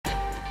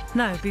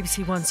Now,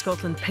 BBC One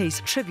Scotland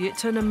pays tribute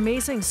to an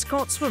amazing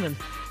Scotswoman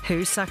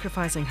who,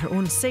 sacrificing her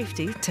own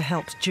safety to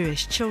help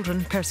Jewish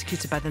children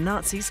persecuted by the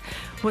Nazis,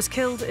 was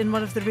killed in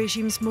one of the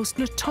regime's most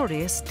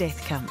notorious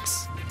death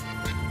camps.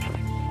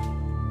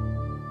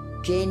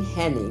 Jane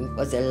Haining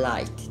was a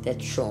light that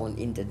shone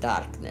in the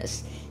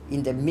darkness,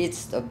 in the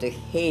midst of the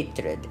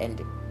hatred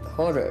and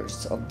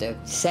horrors of the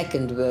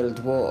Second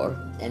World War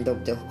and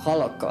of the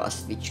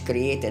Holocaust, which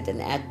created an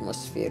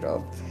atmosphere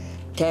of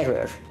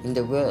terror in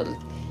the world.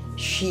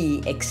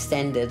 She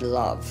extended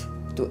love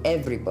to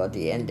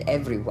everybody and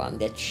everyone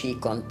that she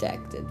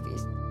contacted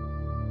with.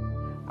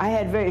 I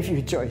had very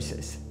few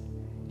choices.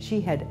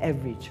 She had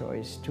every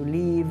choice to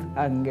leave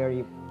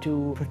Hungary,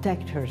 to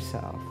protect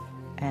herself,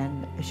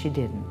 and she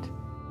didn't.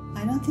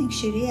 I don't think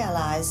she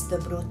realized the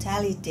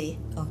brutality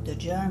of the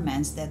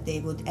Germans, that they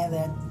would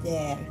ever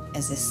dare,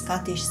 as a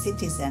Scottish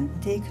citizen,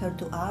 take her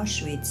to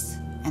Auschwitz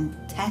and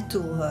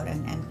tattoo her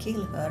and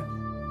kill her.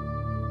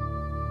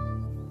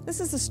 This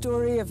is the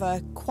story of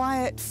a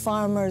quiet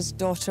farmer's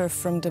daughter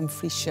from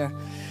Dumfriesshire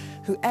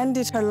who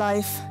ended her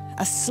life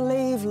a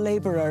slave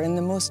labourer in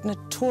the most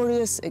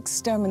notorious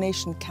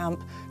extermination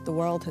camp the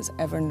world has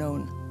ever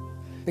known,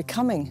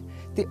 becoming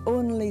the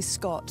only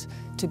Scot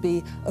to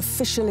be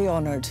officially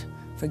honoured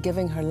for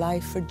giving her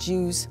life for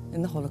Jews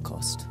in the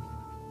Holocaust.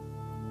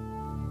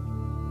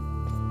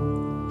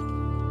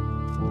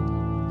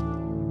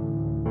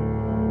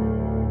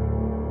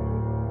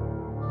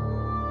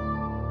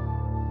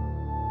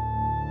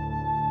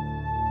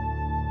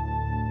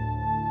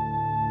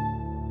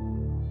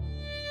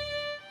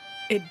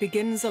 It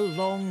begins a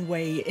long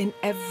way in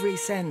every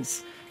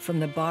sense from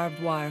the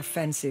barbed wire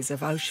fences of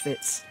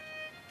Auschwitz,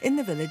 in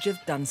the village of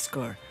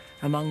Dunscore,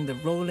 among the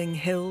rolling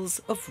hills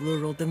of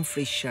rural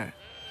Dumfriesshire.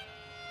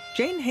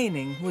 Jane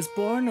Haining was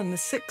born on the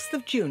 6th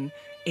of June,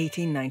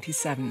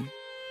 1897.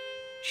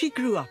 She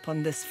grew up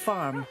on this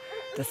farm,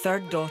 the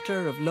third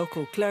daughter of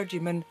local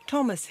clergyman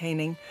Thomas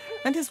Haining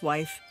and his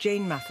wife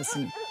Jane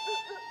Matheson.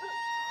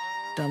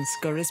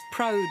 Dunscore is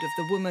proud of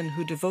the woman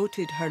who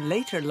devoted her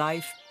later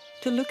life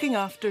to looking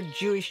after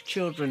Jewish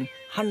children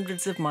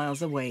hundreds of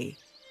miles away.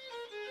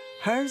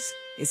 Hers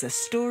is a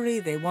story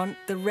they want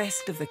the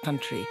rest of the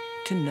country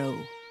to know.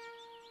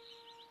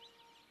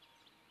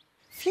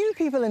 Few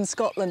people in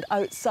Scotland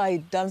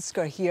outside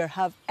Dunscore here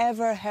have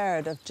ever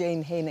heard of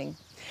Jane Haining.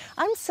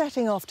 I'm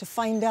setting off to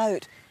find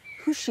out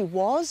who she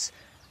was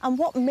and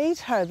what made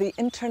her the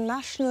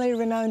internationally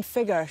renowned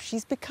figure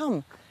she's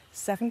become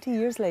 70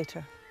 years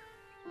later.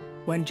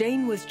 When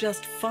Jane was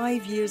just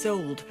 5 years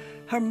old,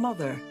 her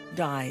mother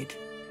died.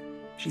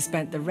 She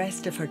spent the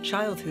rest of her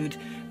childhood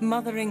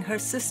mothering her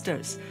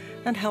sisters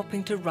and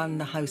helping to run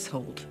the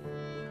household.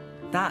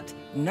 That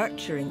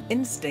nurturing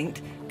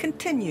instinct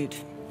continued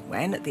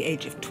when, at the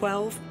age of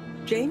 12,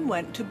 Jane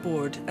went to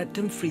board at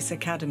Dumfries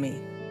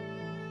Academy.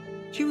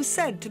 She was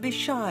said to be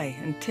shy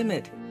and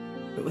timid,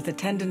 but with a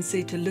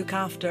tendency to look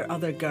after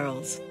other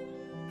girls,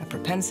 a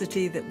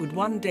propensity that would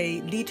one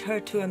day lead her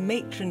to a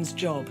matron's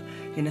job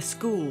in a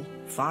school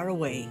far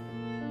away.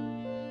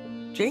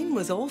 Jane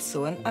was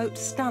also an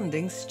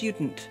outstanding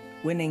student,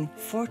 winning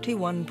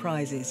 41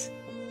 prizes.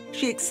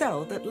 She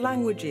excelled at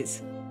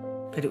languages,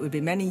 but it would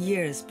be many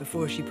years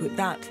before she put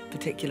that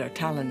particular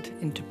talent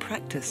into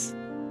practice.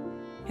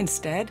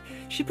 Instead,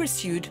 she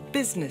pursued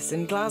business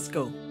in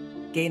Glasgow,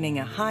 gaining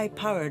a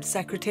high-powered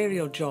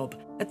secretarial job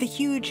at the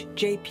huge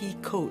J.P.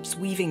 Coates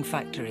weaving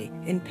factory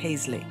in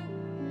Paisley.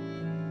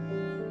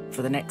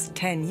 For the next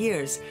 10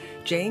 years,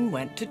 Jane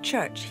went to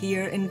church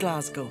here in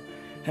Glasgow,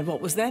 at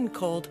what was then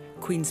called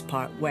Queen's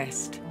Park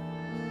West.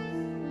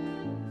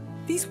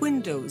 These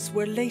windows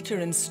were later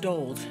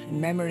installed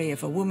in memory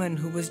of a woman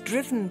who was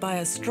driven by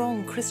a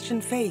strong Christian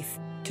faith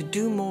to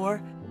do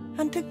more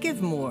and to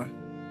give more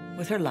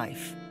with her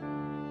life.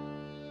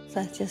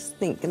 I just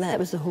think that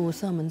was the whole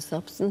sum and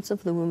substance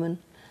of the woman,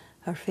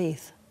 her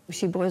faith.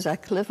 She was a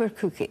clever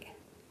cookie.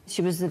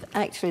 She was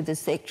actually the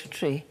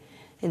secretary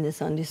in the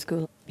Sunday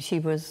school. She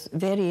was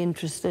very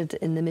interested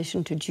in the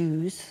mission to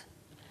Jews.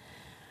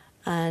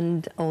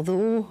 And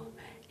although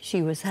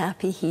she was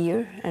happy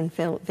here and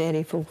felt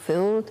very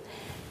fulfilled,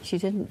 she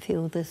didn't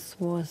feel this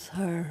was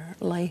her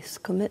life's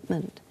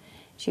commitment.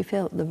 She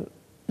felt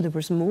there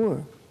was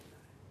more.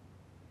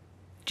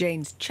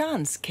 Jane's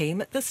chance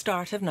came at the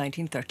start of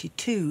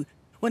 1932,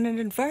 when an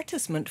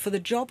advertisement for the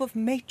job of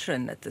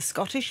matron at the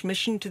Scottish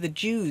Mission to the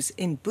Jews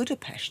in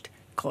Budapest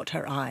caught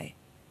her eye.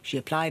 She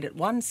applied at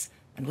once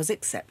and was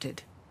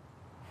accepted.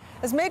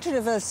 As matron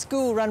of a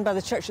school run by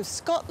the Church of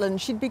Scotland,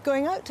 she'd be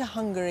going out to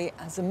Hungary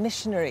as a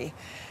missionary.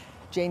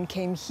 Jane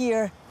came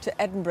here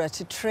to Edinburgh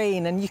to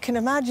train, and you can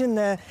imagine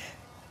the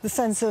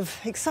sense of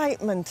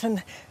excitement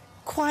and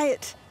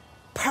quiet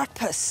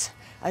purpose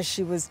as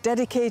she was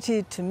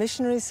dedicated to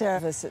missionary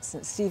service at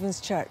St.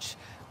 Stephen's Church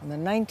on the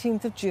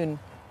 19th of June,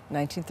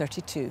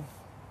 1932.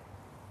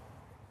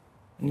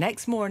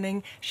 Next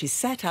morning, she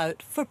set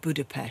out for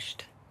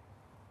Budapest.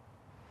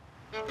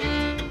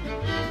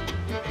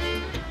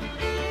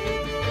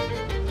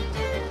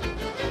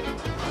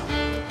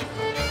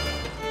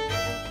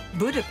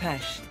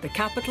 Budapest, the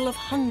capital of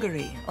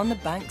Hungary, on the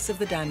banks of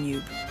the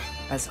Danube.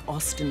 As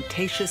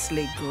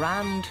ostentatiously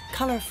grand,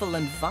 colourful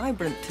and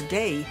vibrant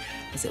today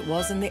as it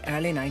was in the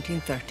early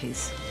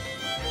 1930s.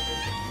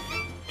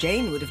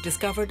 Jane would have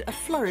discovered a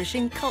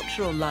flourishing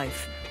cultural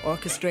life,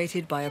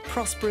 orchestrated by a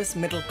prosperous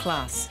middle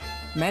class,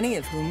 many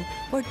of whom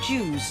were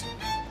Jews.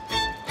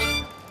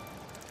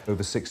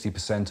 Over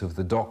 60% of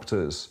the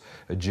doctors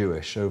are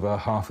Jewish, over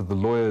half of the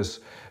lawyers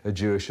are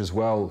Jewish as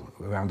well,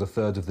 around a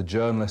third of the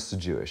journalists are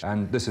Jewish.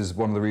 And this is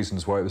one of the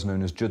reasons why it was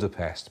known as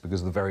Budapest,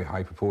 because of the very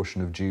high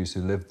proportion of Jews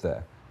who lived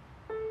there.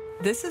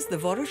 This is the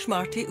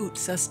Vörösmarty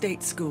Utca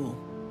State School.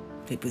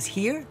 It was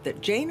here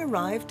that Jane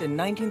arrived in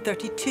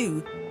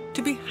 1932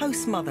 to be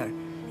house mother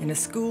in a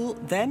school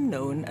then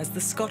known as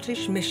the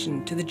Scottish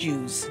Mission to the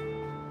Jews.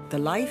 The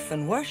life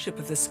and worship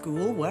of the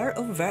school were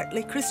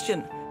overtly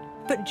Christian,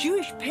 but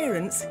Jewish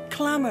parents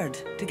clamoured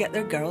to get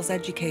their girls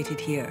educated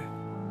here.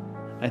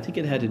 I think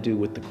it had to do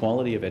with the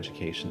quality of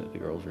education that the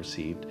girls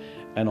received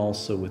and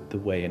also with the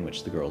way in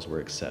which the girls were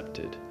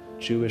accepted.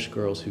 Jewish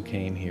girls who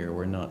came here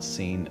were not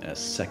seen as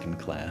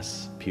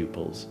second-class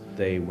pupils.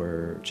 They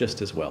were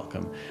just as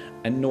welcome,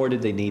 and nor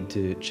did they need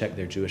to check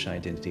their Jewish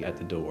identity at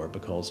the door,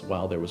 because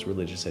while there was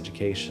religious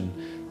education,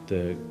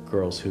 the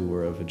girls who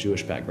were of a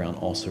Jewish background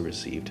also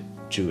received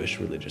Jewish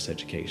religious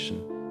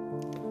education.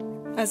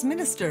 As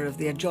minister of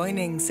the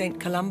adjoining St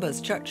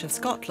Columba's Church of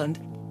Scotland,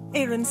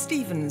 Aaron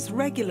Stevens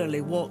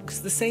regularly walks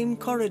the same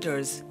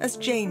corridors as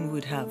Jane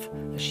would have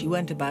as she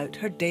went about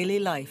her daily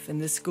life in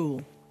the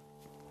school.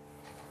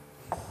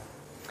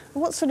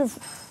 What sort of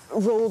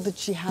role did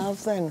she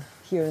have then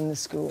here in the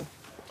school?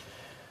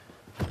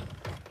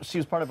 She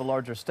was part of a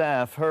larger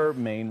staff. Her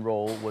main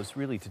role was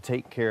really to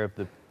take care of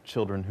the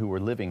children who were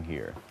living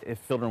here.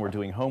 If children were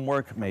doing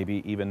homework,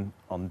 maybe even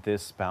on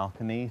this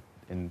balcony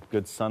in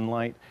good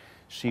sunlight,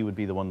 she would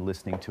be the one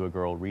listening to a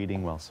girl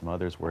reading while some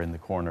others were in the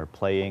corner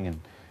playing. And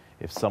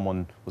if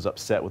someone was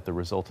upset with the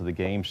result of the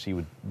game, she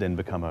would then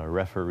become a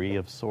referee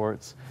of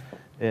sorts.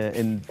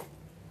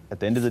 At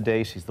the end of the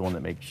day, she's the one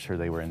that made sure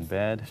they were in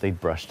bed. They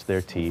brushed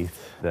their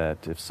teeth,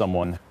 that if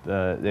someone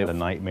they had a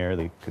nightmare,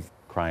 they could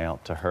cry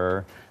out to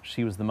her.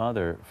 She was the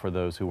mother for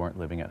those who weren't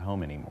living at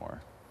home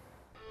anymore.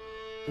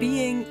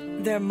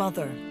 Being their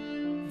mother,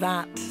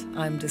 that,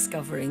 I'm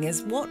discovering,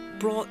 is what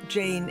brought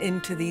Jane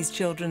into these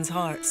children's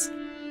hearts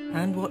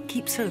and what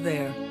keeps her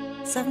there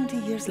 70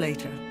 years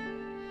later.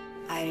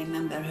 I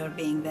remember her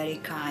being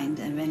very kind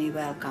and very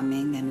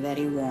welcoming and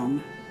very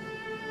warm.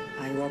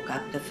 I woke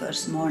up the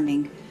first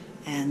morning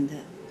and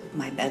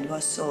my bed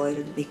was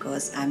soiled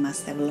because I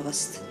must have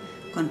lost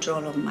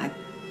control of my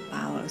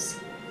bowels.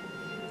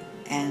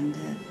 And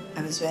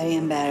I was very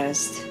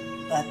embarrassed,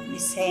 but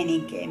Miss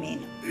Haining came in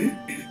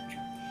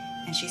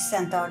and she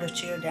sent all the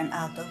children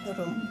out of the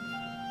room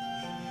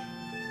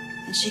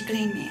and she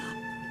cleaned me up,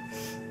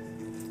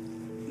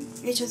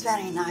 which was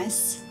very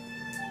nice.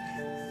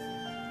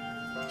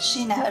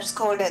 She never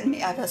scolded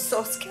me. I was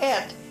so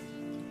scared,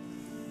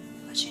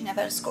 but she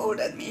never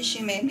scolded me.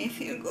 She made me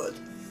feel good.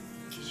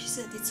 She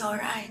said, it's all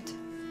right.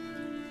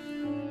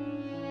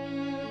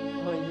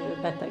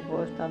 Hogy beteg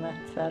voltam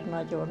egyszer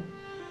nagyon,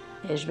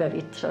 és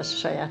bevitt a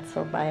saját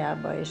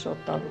szobájába, és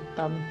ott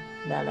aludtam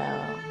bele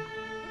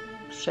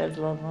a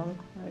sezlongon,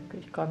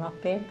 egy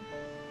kanapén.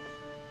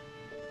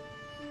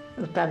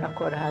 Utána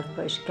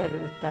kórházba is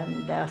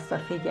kerültem, de azt a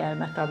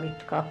figyelmet,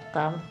 amit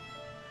kaptam,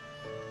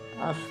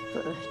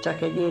 azt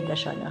csak egy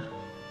édesanya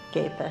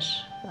képes,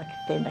 aki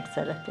tényleg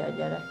szereti a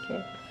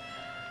gyerekét.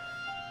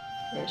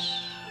 És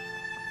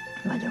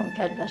nagyon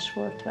kedves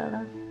volt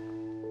velem.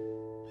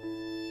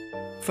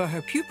 For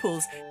her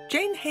pupils,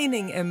 Jane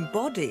Haining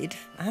embodied,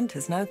 and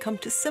has now come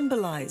to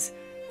symbolise,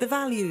 the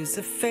values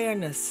of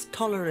fairness,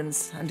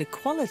 tolerance and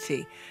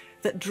equality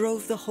that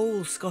drove the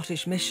whole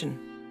Scottish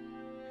mission.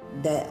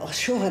 De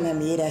soha nem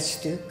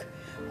éreztük,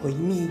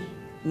 hogy mi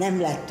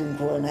nem lettünk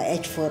volna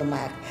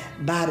egyformák,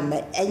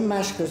 bármely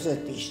egymás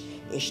között is,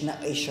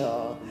 és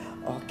a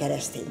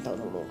keresztény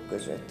tanulók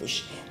között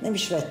is. Nem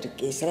is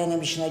vettük észre,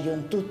 nem is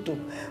nagyon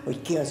tudtuk,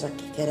 hogy ki az,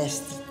 aki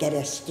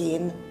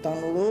keresztény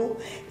tanuló,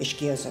 és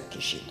ki az,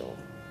 aki zsidó.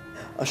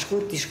 A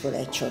skót iskola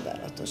egy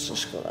csodálatos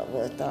iskola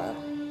volt.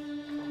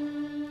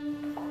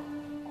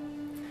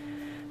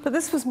 But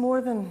this was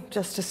more than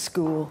just a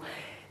school.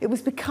 It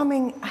was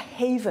becoming a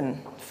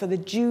haven for the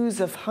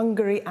Jews of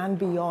Hungary and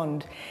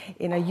beyond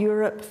in a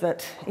Europe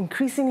that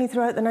increasingly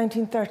throughout the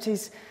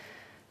 1930s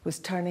was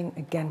turning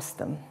against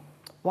them.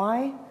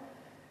 Why?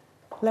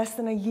 Less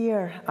than a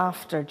year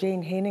after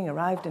Jane Haining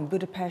arrived in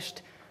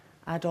Budapest,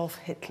 Adolf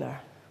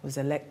Hitler was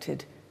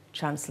elected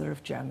Chancellor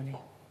of Germany.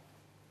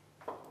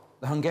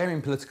 The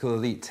Hungarian political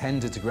elite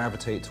tended to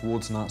gravitate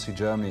towards Nazi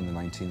Germany in the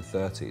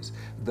 1930s.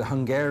 The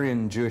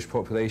Hungarian Jewish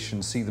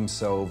population see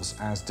themselves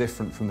as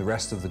different from the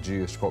rest of the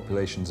Jewish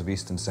populations of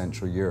East and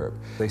Central Europe.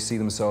 They see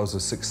themselves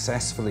as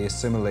successfully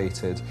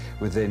assimilated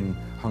within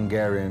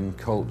Hungarian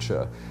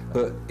culture,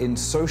 but in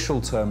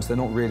social terms they're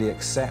not really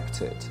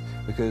accepted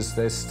because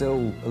there's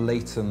still a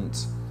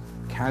latent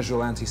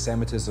casual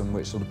anti-Semitism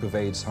which sort of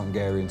pervades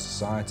Hungarian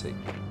society.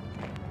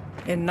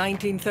 In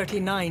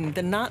 1939,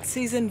 the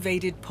Nazis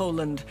invaded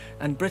Poland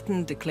and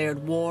Britain declared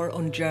war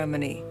on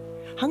Germany.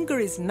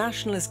 Hungary's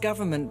nationalist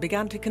government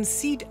began to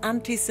concede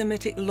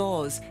anti-Semitic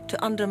laws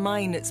to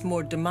undermine its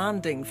more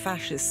demanding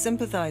fascist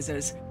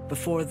sympathizers,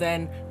 before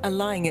then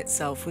allying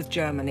itself with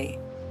Germany.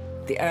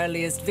 The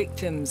earliest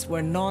victims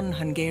were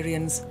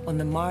non-Hungarians on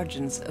the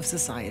margins of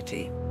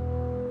society.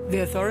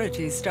 The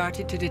authorities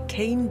started to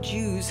detain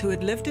Jews who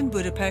had lived in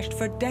Budapest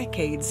for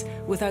decades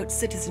without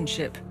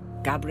citizenship.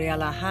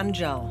 Gabriela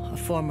Hanjal, a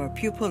former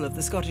pupil of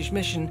the Scottish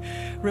Mission,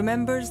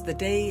 remembers the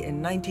day in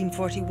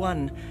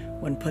 1941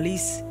 when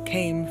police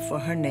came for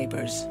her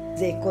neighbours.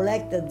 They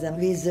collected them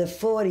with a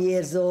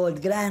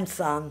 4-year-old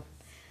grandson,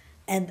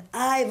 and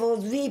I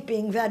was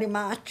weeping very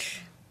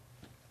much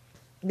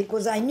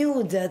because I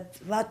knew that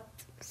what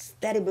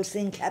terrible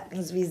thing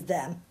happens with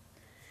them.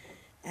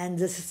 And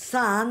the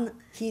son,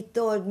 he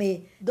told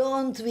me,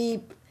 don't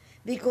weep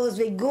because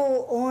we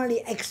go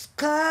only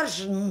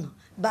excursion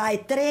by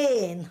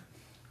train.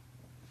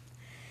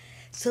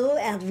 So,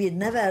 and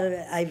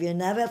I will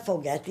never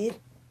forget it.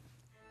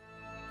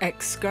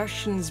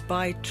 Excursions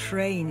by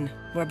train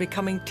were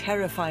becoming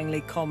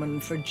terrifyingly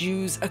common for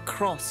Jews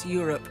across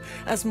Europe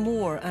as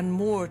more and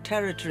more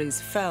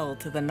territories fell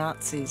to the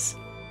Nazis.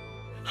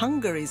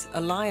 Hungary's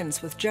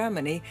alliance with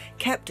Germany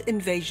kept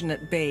invasion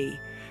at bay,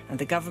 and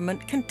the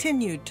government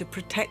continued to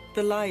protect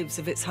the lives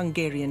of its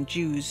Hungarian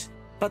Jews.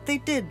 But they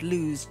did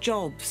lose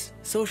jobs,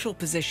 social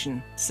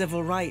position,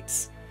 civil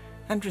rights,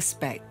 and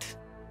respect.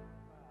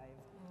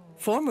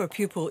 Former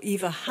pupil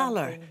Eva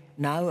Haller,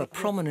 now a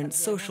prominent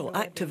social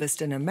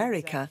activist in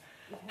America,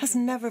 has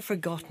never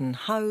forgotten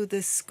how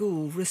this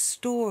school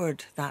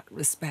restored that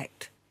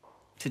respect.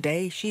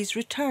 Today, she's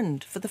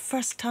returned for the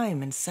first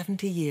time in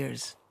 70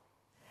 years.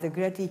 The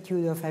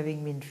gratitude of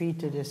having been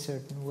treated a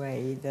certain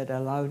way that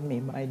allowed me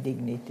my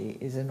dignity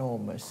is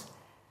enormous.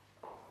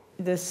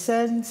 The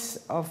sense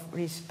of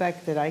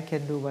respect that I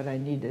can do what I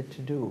needed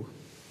to do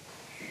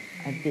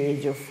at the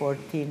age of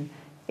 14,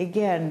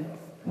 again,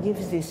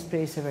 gives this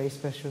place a very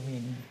special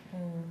meaning.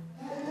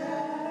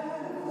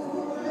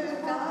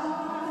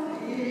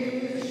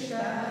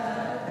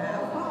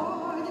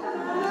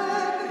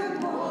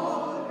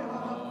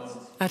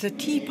 At a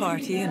tea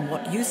party in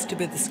what used to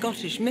be the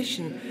Scottish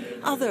Mission,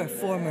 other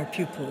former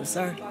pupils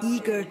are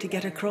eager to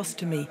get across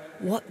to me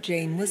what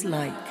Jane was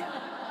like.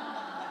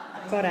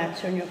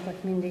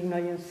 Karácsonyokat mindig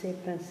nagyon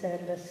szépen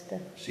szervezte.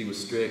 She was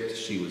strict,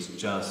 she was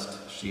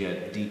just, she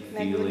had deep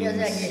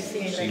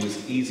feelings, she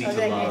was easy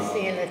to love.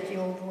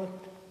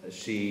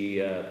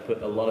 She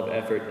put a lot of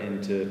effort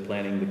into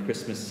planning the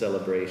Christmas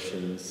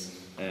celebrations,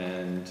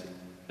 and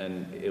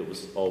it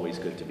was always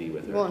good to be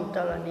with her.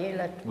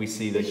 We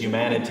see the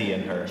humanity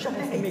in her,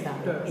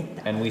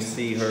 and we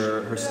see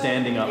her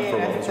standing up for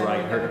what was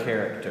right, her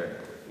character.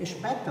 She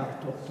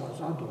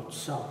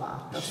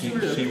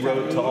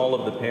wrote to all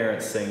of the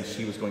parents saying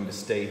she was going to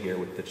stay here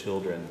with the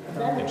children,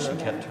 and she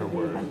kept her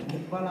word.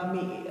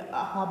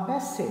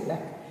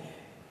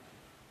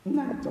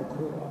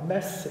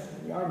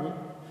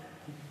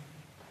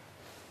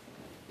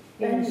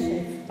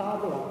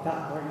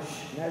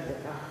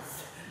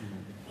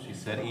 She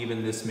said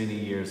even this many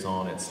years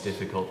on, it's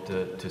difficult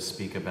to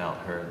speak about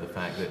her, the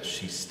fact that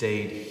she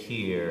stayed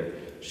here,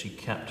 she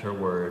kept her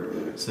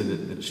word, so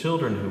that the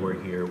children who were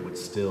here would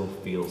still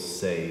feel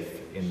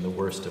safe in the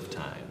worst of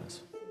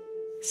times.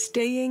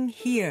 Staying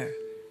here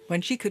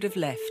when she could have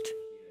left.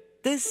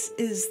 This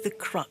is the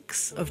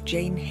crux of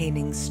Jane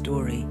Haining's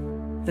story.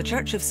 The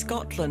Church of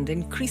Scotland,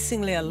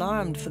 increasingly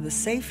alarmed for the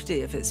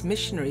safety of its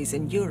missionaries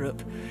in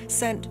Europe,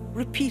 sent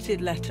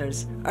repeated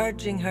letters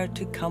urging her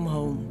to come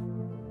home.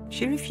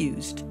 She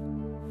refused.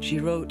 She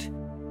wrote,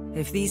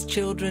 "If these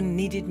children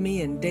needed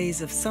me in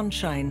days of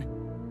sunshine,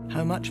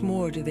 how much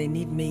more do they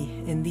need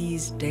me in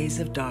these days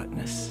of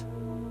darkness?"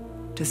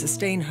 To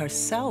sustain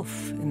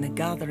herself in the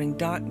gathering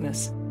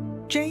darkness,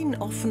 Jane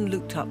often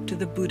looked up to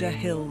the Buddha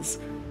hills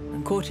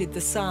and quoted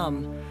the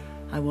psalm,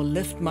 "I will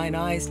lift mine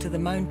eyes to the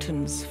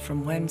mountains,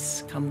 from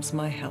whence comes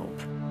my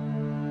help."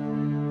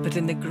 But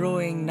in the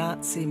growing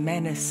Nazi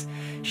menace,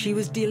 she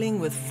was dealing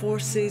with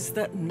forces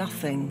that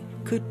nothing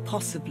could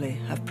possibly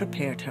have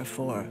prepared her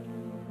for.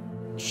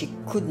 She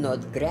could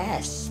not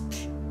grasp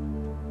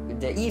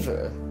the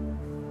evil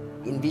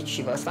in which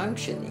she was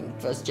functioning.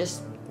 It was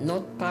just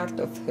not part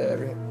of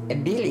her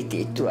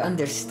ability to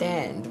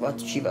understand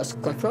what she was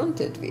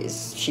confronted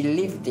with. She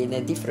lived in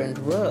a different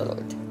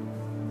world,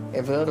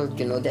 a world,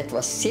 that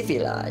was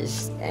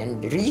civilized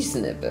and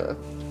reasonable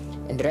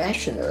and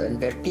rational, and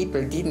where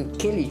people didn't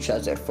kill each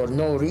other for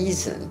no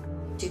reason.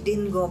 She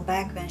didn't go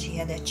back when she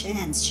had a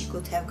chance. She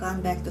could have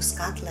gone back to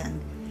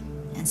Scotland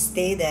and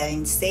stay there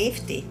in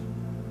safety.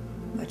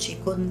 But she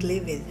couldn't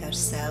live with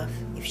herself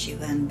if she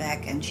went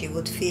back, and she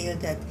would feel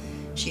that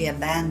she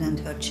abandoned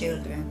her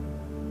children.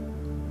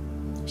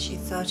 She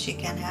thought she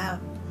can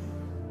help.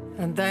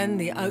 And then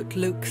the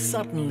outlook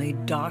suddenly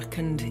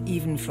darkened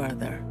even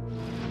further.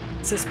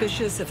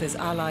 Suspicious of his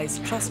allies'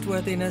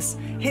 trustworthiness,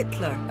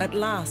 Hitler at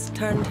last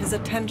turned his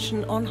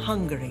attention on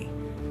Hungary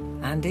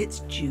and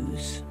its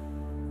Jews.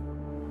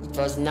 It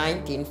was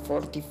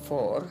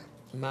 1944,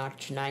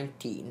 March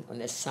 19,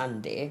 on a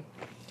Sunday,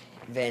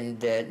 when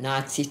the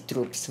Nazi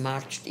troops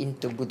marched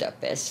into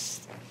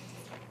Budapest.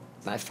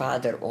 My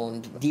father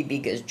owned the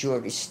biggest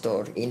jewelry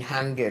store in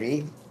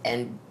Hungary,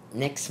 and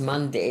next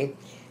Monday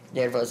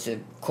there was a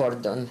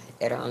cordon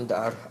around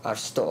our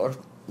store.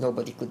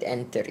 Nobody could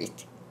enter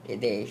it.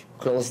 They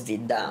closed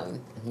it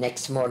down.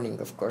 Next morning,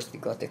 of course, we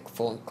got a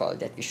phone call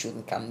that we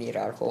shouldn't come near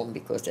our home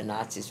because the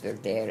Nazis were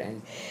there,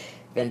 and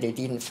when they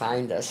didn't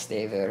find us,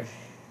 they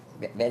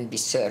went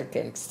berserk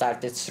and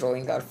started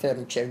throwing our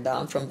furniture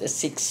down from the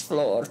 6th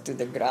floor to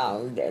the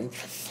ground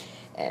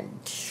and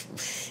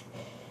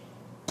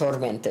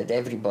tormented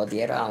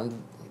everybody around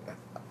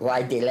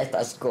why they let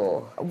us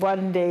go.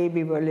 One day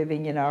we were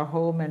living in our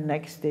home, and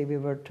next day we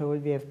were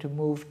told we have to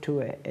move to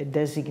a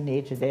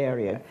designated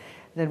area.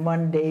 Then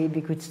one day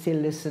we could still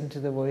listen to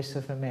the Voice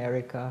of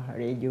America,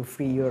 Radio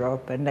Free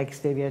Europe, and next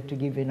day we had to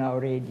give in our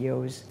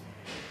radios.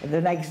 And the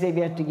next day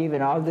we had to give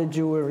in all the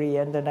jewelry,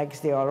 and the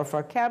next day all of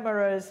our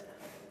cameras.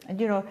 And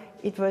you know,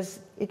 it was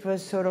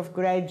sort of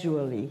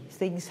gradually,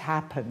 things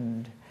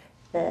happened.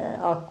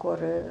 Akkor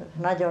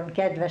nagyon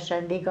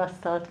kedvesen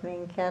vigasztalt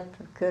minket,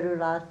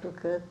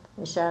 körülálltuk őt,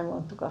 és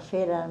elmondtuk a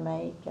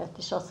félelmeiket,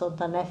 és azt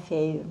mondta, ne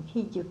féljünk,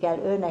 higgyük el,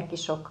 őnek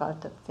is sokkal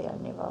több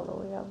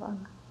félnivalója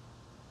van.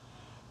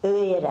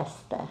 Ő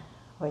érezte,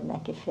 hogy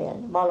neki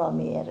félni,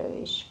 valamiért ő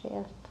is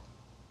félt.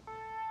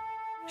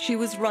 She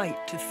was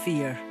right to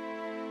fear.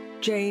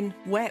 Jane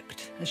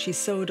wept as she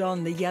sewed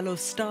on the yellow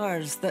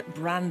stars that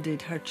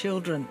branded her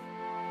children.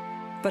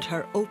 But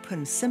her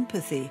open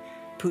sympathy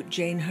put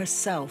Jane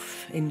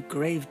herself in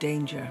grave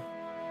danger.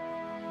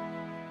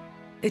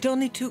 It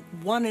only took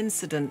one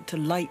incident to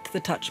light the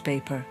touch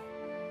paper.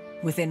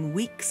 Within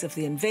weeks of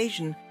the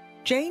invasion,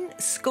 Jane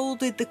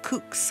scolded the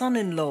cook's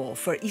son-in-law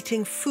for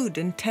eating food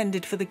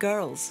intended for the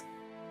girls.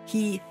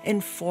 He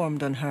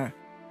informed on her.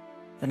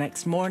 The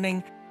next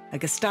morning, a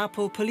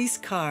Gestapo police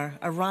car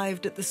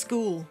arrived at the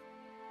school.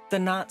 The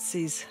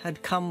Nazis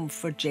had come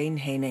for Jane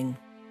Haining.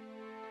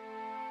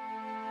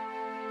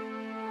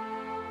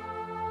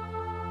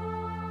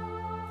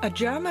 A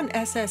German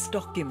SS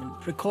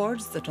document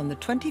records that on the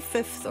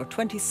 25th or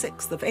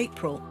 26th of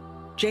April,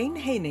 Jane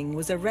Haining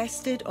was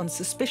arrested on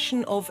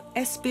suspicion of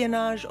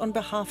espionage on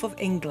behalf of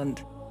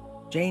England.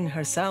 Jane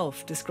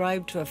herself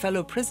described to a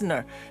fellow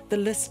prisoner the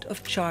list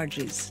of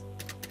charges.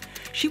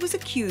 She was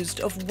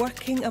accused of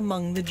working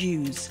among the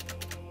Jews,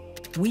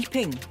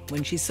 weeping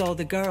when she saw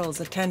the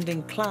girls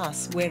attending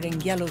class wearing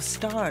yellow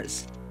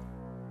stars,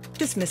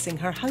 dismissing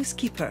her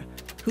housekeeper,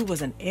 who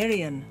was an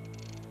Aryan,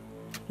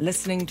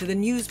 listening to the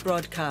news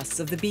broadcasts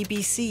of the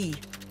BBC,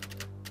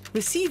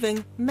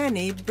 receiving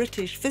many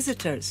British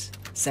visitors,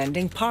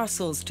 sending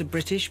parcels to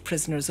British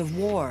prisoners of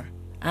war,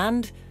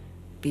 and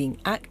being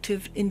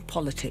active in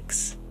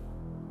politics.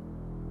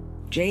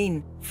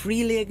 Jane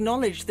freely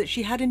acknowledged that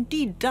she had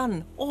indeed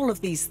done all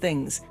of these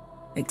things,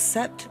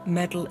 except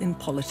meddle in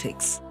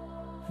politics.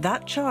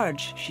 That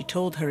charge, she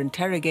told her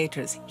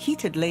interrogators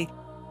heatedly,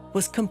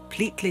 was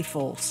completely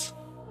false.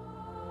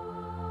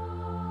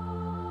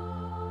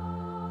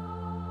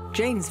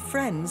 Jane's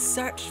friends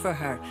searched for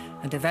her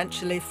and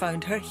eventually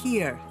found her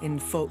here in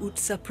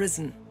Fouutsa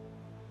prison.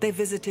 They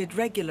visited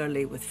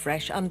regularly with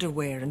fresh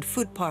underwear and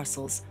food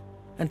parcels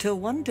until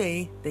one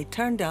day they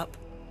turned up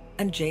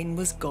and Jane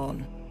was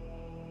gone.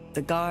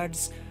 The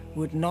guards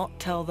would not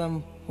tell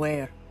them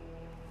where.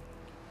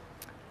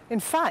 In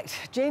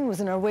fact, Jane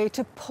was on her way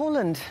to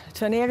Poland,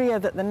 to an area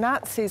that the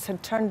Nazis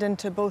had turned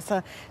into both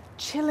a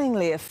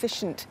chillingly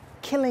efficient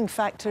killing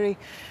factory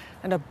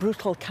and a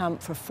brutal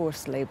camp for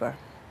forced labour.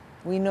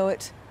 We know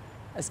it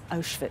as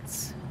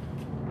Auschwitz.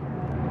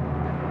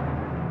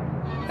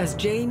 As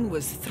Jane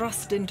was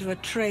thrust into a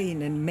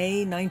train in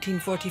May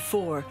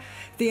 1944,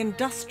 the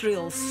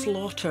industrial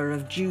slaughter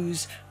of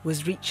Jews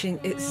was reaching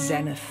its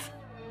zenith.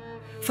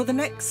 For the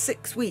next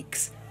 6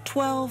 weeks,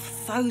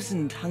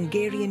 12,000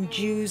 Hungarian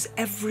Jews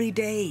every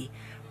day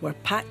were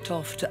packed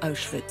off to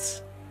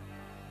Auschwitz.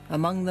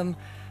 Among them,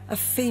 a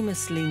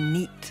famously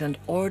neat and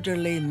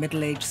orderly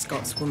middle-aged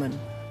Scotswoman,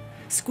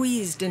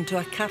 squeezed into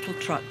a cattle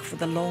truck for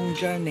the long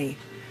journey,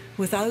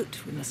 without,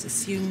 we must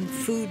assume,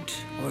 food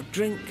or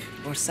drink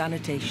or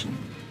sanitation,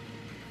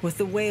 with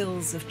the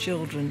wails of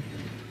children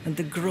and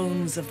the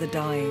groans of the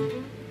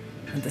dying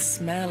and the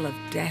smell of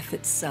death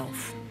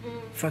itself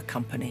for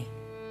company.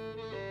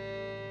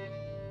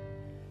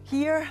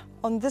 Here,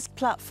 on this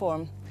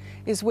platform,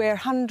 is where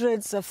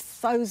hundreds of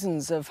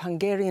thousands of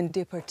Hungarian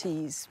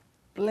deportees,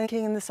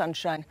 blinking in the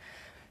sunshine,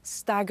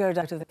 staggered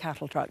out of the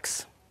cattle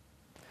trucks.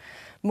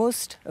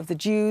 Most of the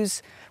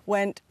Jews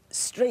went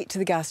straight to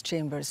the gas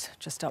chambers,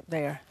 just up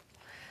there.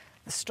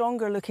 The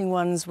stronger-looking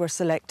ones were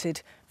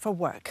selected for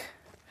work.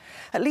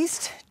 At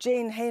least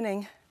Jane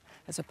Haining,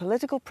 as a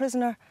political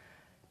prisoner,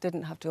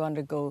 didn't have to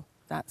undergo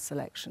that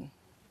selection.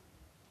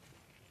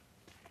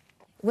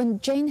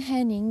 When Jane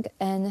Haining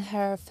and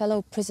her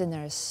fellow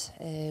prisoners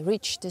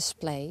reached this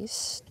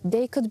place,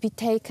 they could be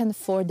taken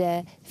for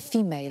the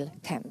female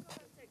camp.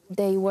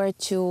 They were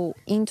to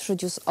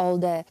introduce all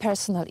the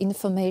personal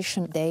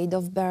information, date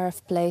of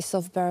birth, place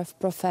of birth,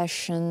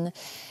 profession,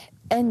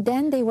 and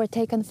then they were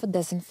taken for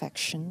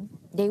disinfection.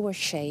 They were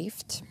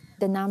shaved.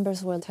 The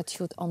numbers were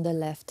tattooed on the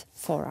left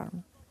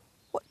forearm.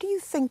 What do you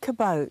think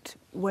about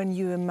when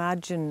you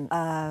imagine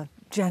a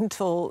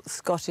gentle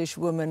Scottish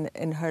woman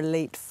in her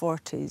late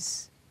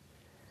 40s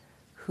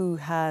who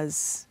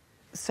has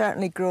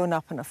certainly grown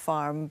up on a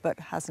farm but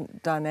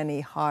hasn't done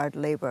any hard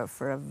labour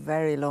for a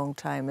very long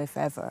time, if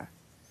ever,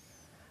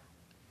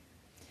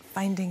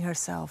 finding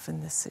herself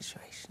in this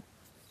situation?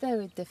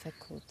 Very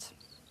difficult.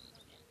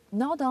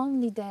 Not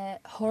only the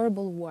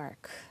horrible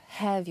work,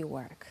 heavy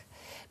work,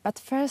 but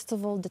first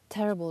of all the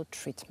terrible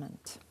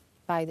treatment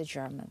by the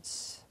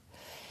Germans.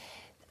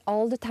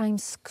 All the time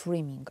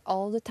screaming,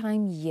 all the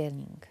time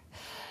yelling,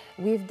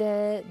 with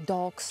the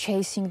dogs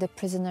chasing the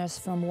prisoners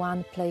from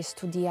one place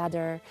to the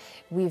other,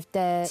 with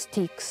the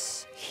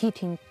sticks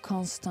hitting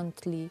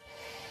constantly.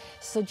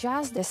 So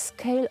just the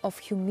scale of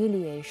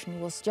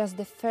humiliation was just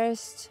the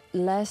first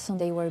lesson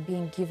they were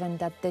being given,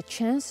 that the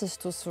chances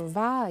to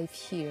survive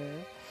here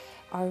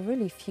are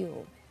really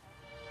few.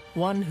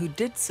 One who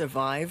did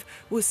survive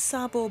was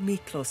Sabo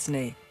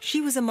Miklosne.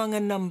 She was among a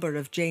number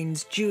of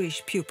Jane's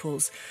Jewish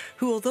pupils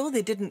who, although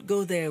they didn't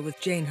go there with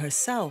Jane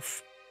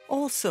herself,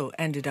 also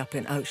ended up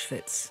in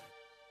Auschwitz.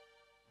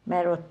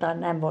 Mert ott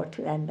nem volt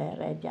ember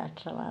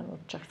egyáltalán,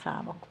 ott csak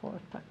számok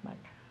voltak meg.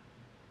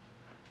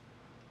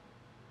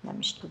 Nem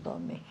is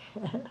tudom még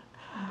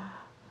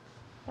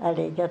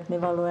elégetni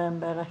való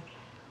emberek.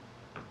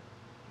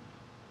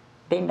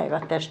 Tényleg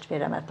a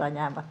testvéremet,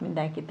 anyámat,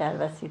 mindenkit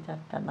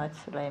elveszítettem,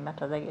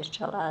 nagyszüleimet, az egész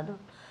családot,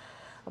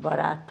 a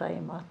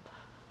barátaimat.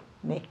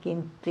 Még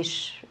kint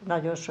is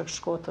nagyon sok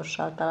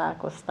skótossal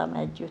találkoztam,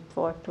 együtt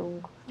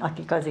voltunk,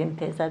 akik az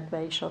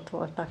intézetben is ott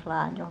voltak,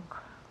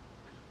 lányok.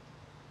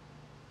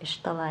 És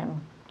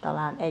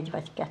talán egy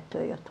vagy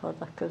kettő jött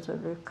haza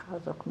közülük,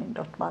 azok mind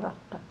ott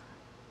maradtak.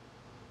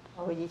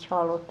 Ahogy így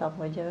hallottam,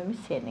 hogy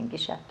Miss Haining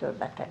is ettől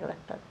beteg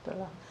lett,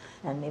 ettől a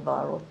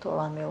ennivalótól,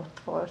 ami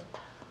ott volt.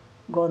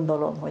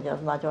 Gondolom, hogy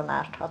az nagyon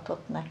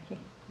árthatott neki.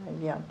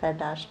 Egy ilyen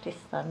pedás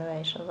tiszta nő,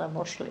 és az a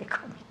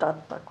moslék, amit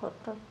adtak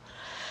ott.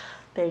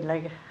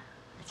 Tényleg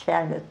egy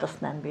felnőtt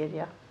azt nem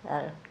bírja,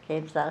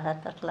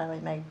 elképzelhetetlen,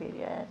 hogy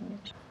megbírja enni.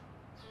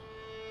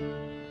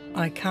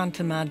 I can't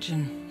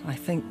imagine. I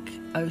think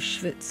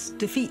Auschwitz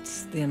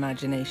defeats the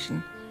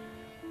imagination.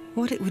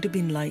 What it would have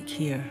been like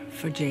here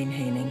for Jane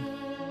Haining.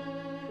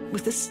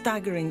 With the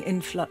staggering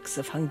influx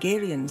of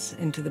Hungarians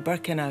into the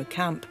Birkenau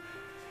camp,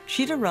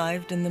 she'd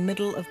arrived in the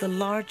middle of the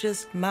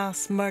largest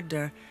mass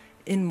murder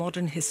in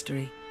modern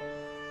history.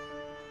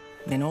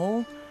 In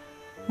all,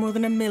 more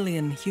than 1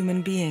 million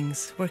human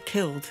beings were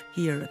killed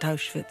here at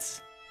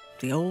Auschwitz.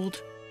 The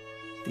old,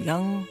 the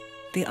young,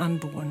 the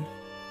unborn.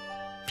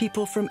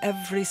 People from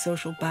every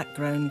social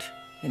background,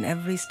 in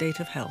every state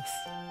of health.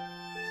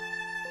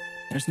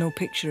 There's no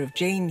picture of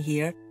Jane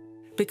here,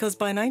 because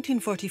by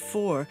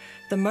 1944,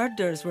 the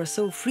murders were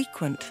so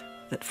frequent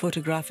that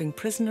photographing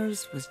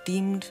prisoners was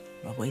deemed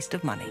a waste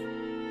of money.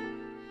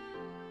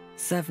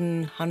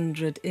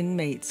 700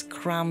 inmates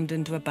crammed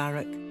into a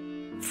barrack,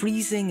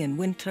 freezing in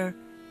winter,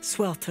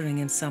 sweltering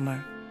in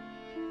summer.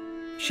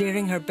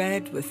 Sharing her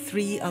bed with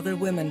 3 other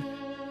women,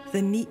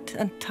 the neat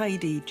and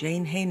tidy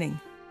Jane Haining,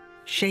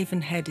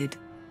 shaven-headed,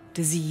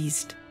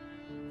 diseased,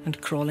 and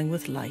crawling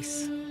with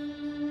lice.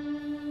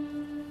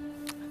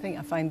 I think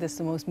I find this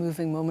the most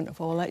moving moment of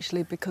all,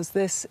 actually, because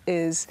this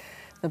is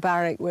the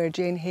barrack where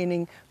Jane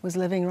Haining was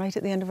living right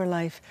at the end of her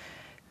life.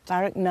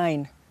 Barrack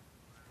 9.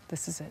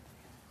 This is it.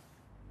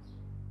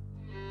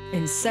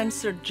 In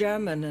censored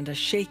German and a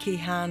shaky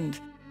hand,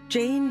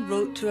 Jane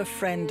wrote to a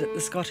friend at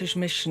the Scottish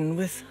Mission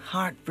with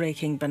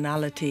heartbreaking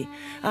banality,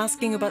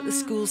 asking about the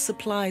school's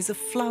supplies of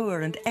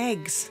flour and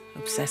eggs,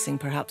 obsessing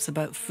perhaps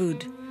about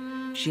food.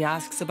 She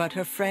asks about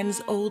her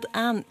friend's old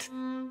aunt.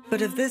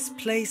 But of this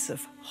place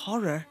of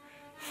horror,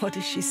 what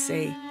does she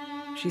say?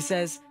 She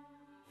says,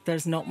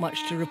 there's not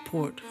much to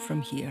report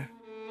from here.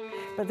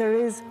 But there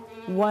is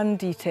one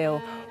detail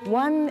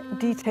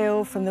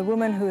from the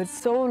woman who had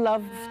so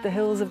loved the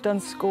hills of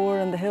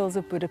Dunscore and the hills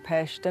of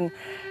Budapest, and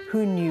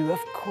who knew, of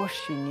course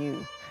she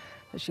knew,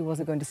 that she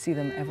wasn't going to see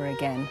them ever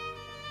again.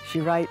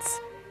 She writes,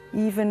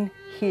 even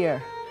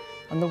here,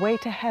 on the way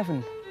to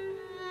heaven,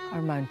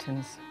 are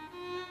mountains.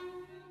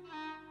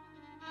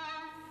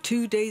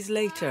 2 days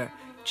later,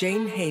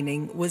 Jane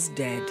Haining was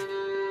dead.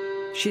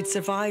 She'd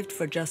survived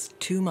for just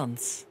 2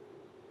 months.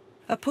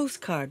 A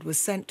postcard was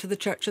sent to the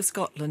Church of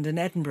Scotland in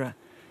Edinburgh.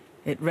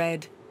 It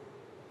read,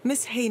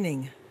 Miss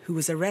Haining, who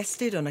was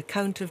arrested on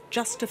account of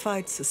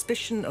justified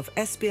suspicion of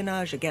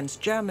espionage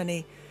against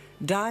Germany,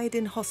 died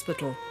in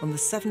hospital on the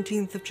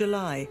 17th of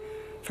July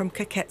from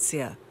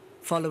cachexia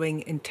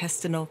following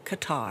intestinal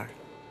catarrh.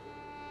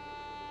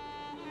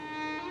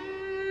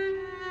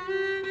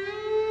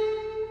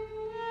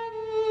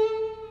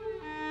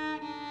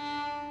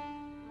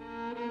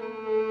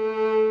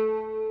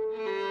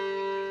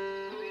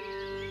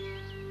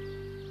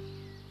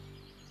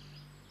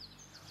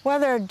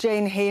 Whether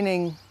Jane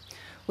Haining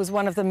was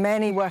one of the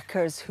many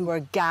workers who were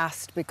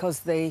gassed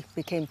because they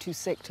became too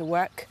sick to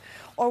work,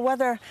 or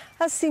whether,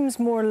 as seems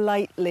more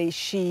likely,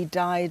 she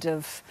died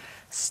of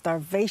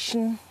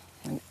starvation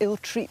and ill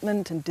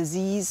treatment and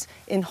disease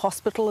in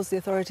hospital, as the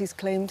authorities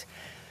claimed,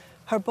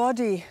 her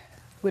body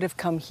would have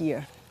come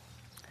here,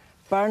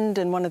 burned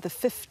in one of the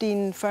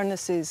 15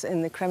 furnaces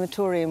in the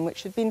crematorium,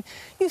 which had been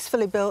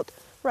usefully built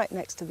right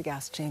next to the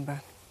gas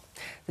chamber.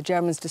 The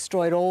Germans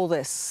destroyed all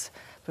this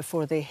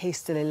before they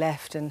hastily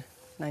left in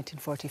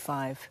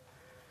 1945.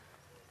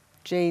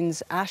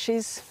 Jane's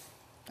ashes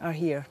are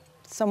here,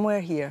 somewhere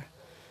here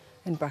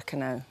in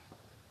Birkenau,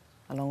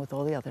 along with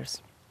all the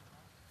others.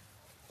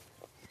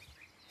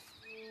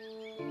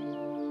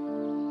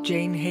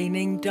 Jane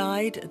Haining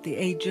died at the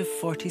age of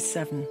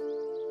 47,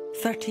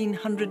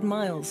 1,300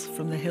 miles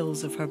from the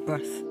hills of her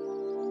birth.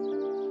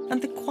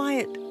 And the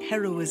quiet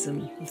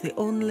heroism of the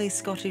only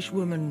Scottish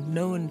woman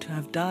known to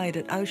have died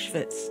at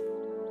Auschwitz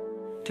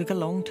took a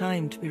long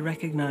time to be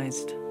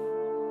recognised.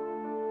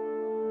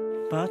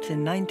 But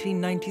in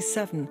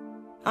 1997,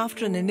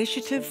 after an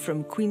initiative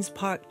from Queen's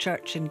Park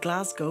Church in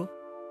Glasgow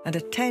and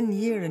a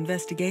 10-year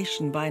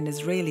investigation by an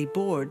Israeli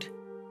board,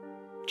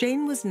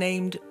 Jane was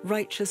named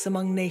Righteous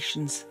Among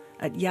Nations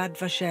at Yad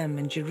Vashem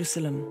in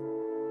Jerusalem.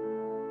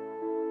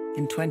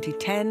 In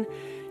 2010,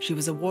 she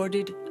was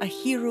awarded a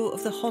Hero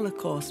of the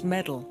Holocaust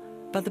medal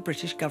by the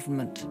British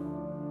government.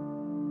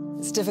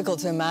 It's difficult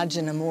to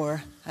imagine a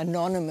more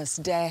anonymous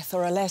death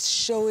or a less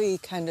showy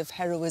kind of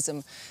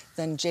heroism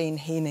than Jane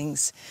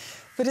Haining's.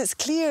 But it's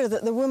clear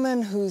that the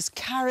woman whose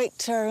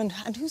character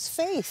and whose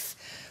faith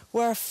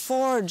were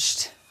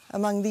forged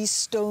among these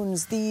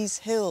stones, these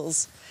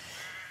hills,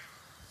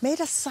 made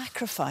a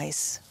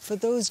sacrifice for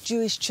those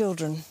Jewish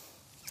children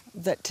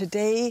that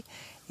today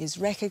is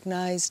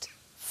recognised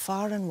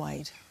far and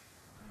wide.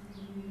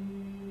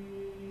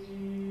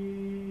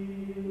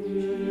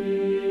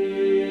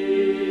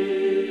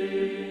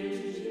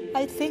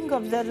 I think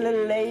of that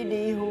little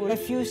lady who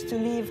refused to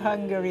leave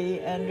Hungary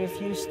and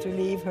refused to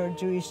leave her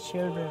Jewish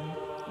children.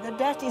 The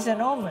debt is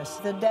enormous.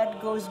 The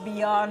debt goes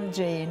beyond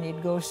Jane.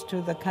 It goes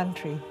to the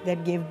country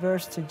that gave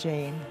birth to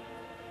Jane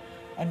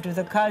and to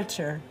the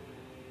culture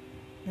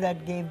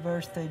that gave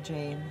birth to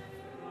Jane.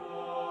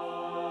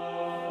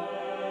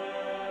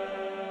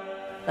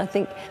 I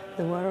think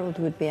the world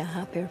would be a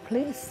happier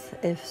place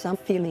if some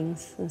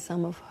feelings and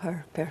some of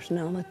her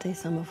personality,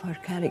 some of her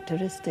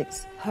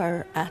characteristics,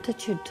 her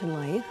attitude to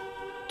life,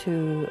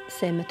 to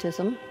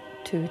Semitism,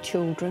 to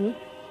children,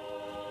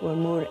 were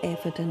more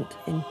evident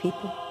in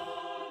people.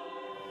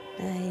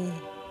 I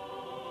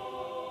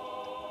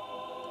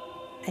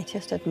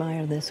just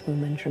admire this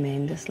woman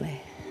tremendously.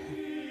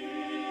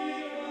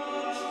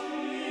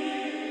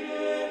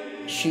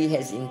 She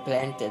has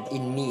implanted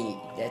in me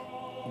that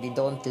we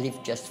don't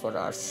live just for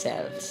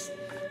ourselves,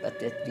 but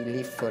that we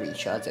live for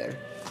each other,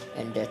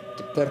 and that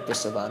the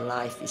purpose of our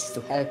life is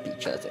to help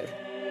each other.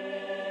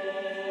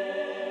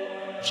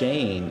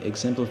 Jane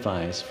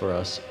exemplifies for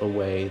us a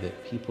way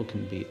that people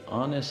can be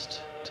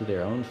honest to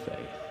their own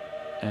faith,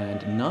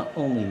 and not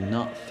only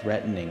not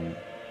threatening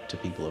to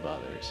people of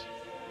others,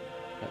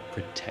 but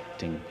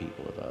protecting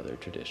people of other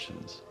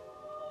traditions.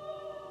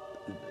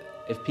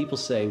 If people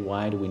say,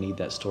 why do we need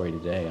that story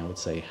today? I would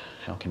say,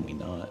 how can we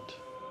not?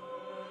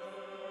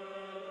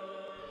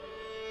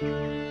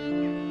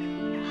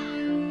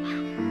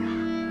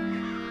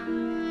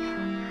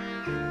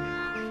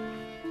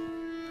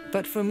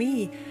 But for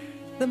me,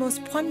 the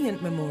most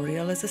poignant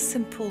memorial is a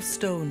simple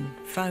stone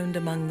found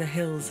among the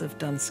hills of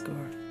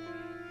Dunscore,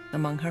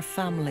 among her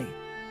family,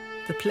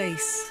 the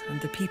place and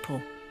the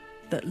people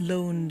that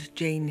loaned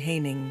Jane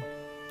Haining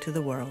to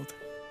the world.